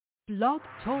Blog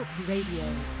Talk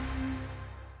Radio.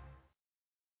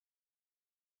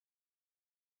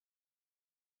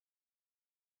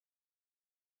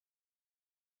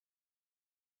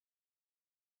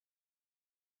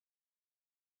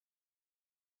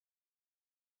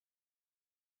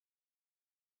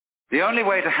 The only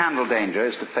way to handle danger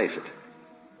is to face it.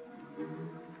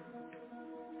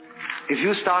 If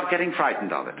you start getting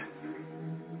frightened of it,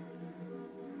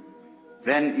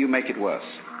 then you make it worse.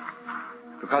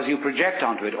 Because you project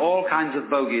onto it all kinds of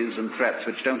bogies and threats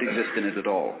which don't exist in it at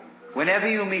all. Whenever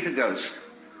you meet a ghost,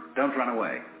 don't run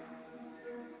away.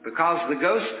 Because the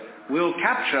ghost will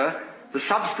capture the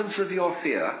substance of your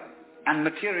fear and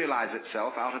materialize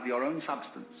itself out of your own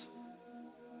substance.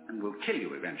 And will kill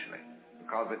you eventually.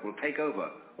 Because it will take over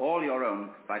all your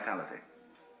own vitality.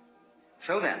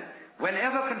 So then,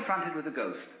 whenever confronted with a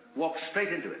ghost, walk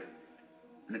straight into it,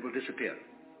 and it will disappear.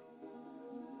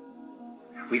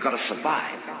 We've got to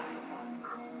survive.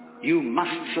 You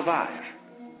must survive.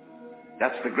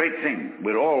 That's the great thing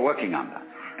we're all working under,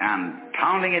 and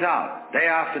pounding it out day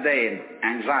after day in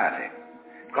anxiety.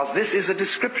 Because this is a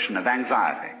description of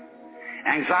anxiety.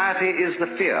 Anxiety is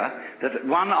the fear that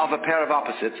one of a pair of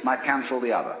opposites might cancel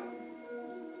the other.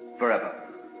 Forever.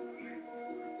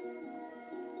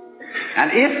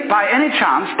 And if by any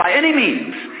chance, by any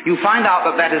means, you find out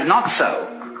that that is not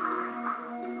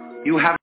so, you have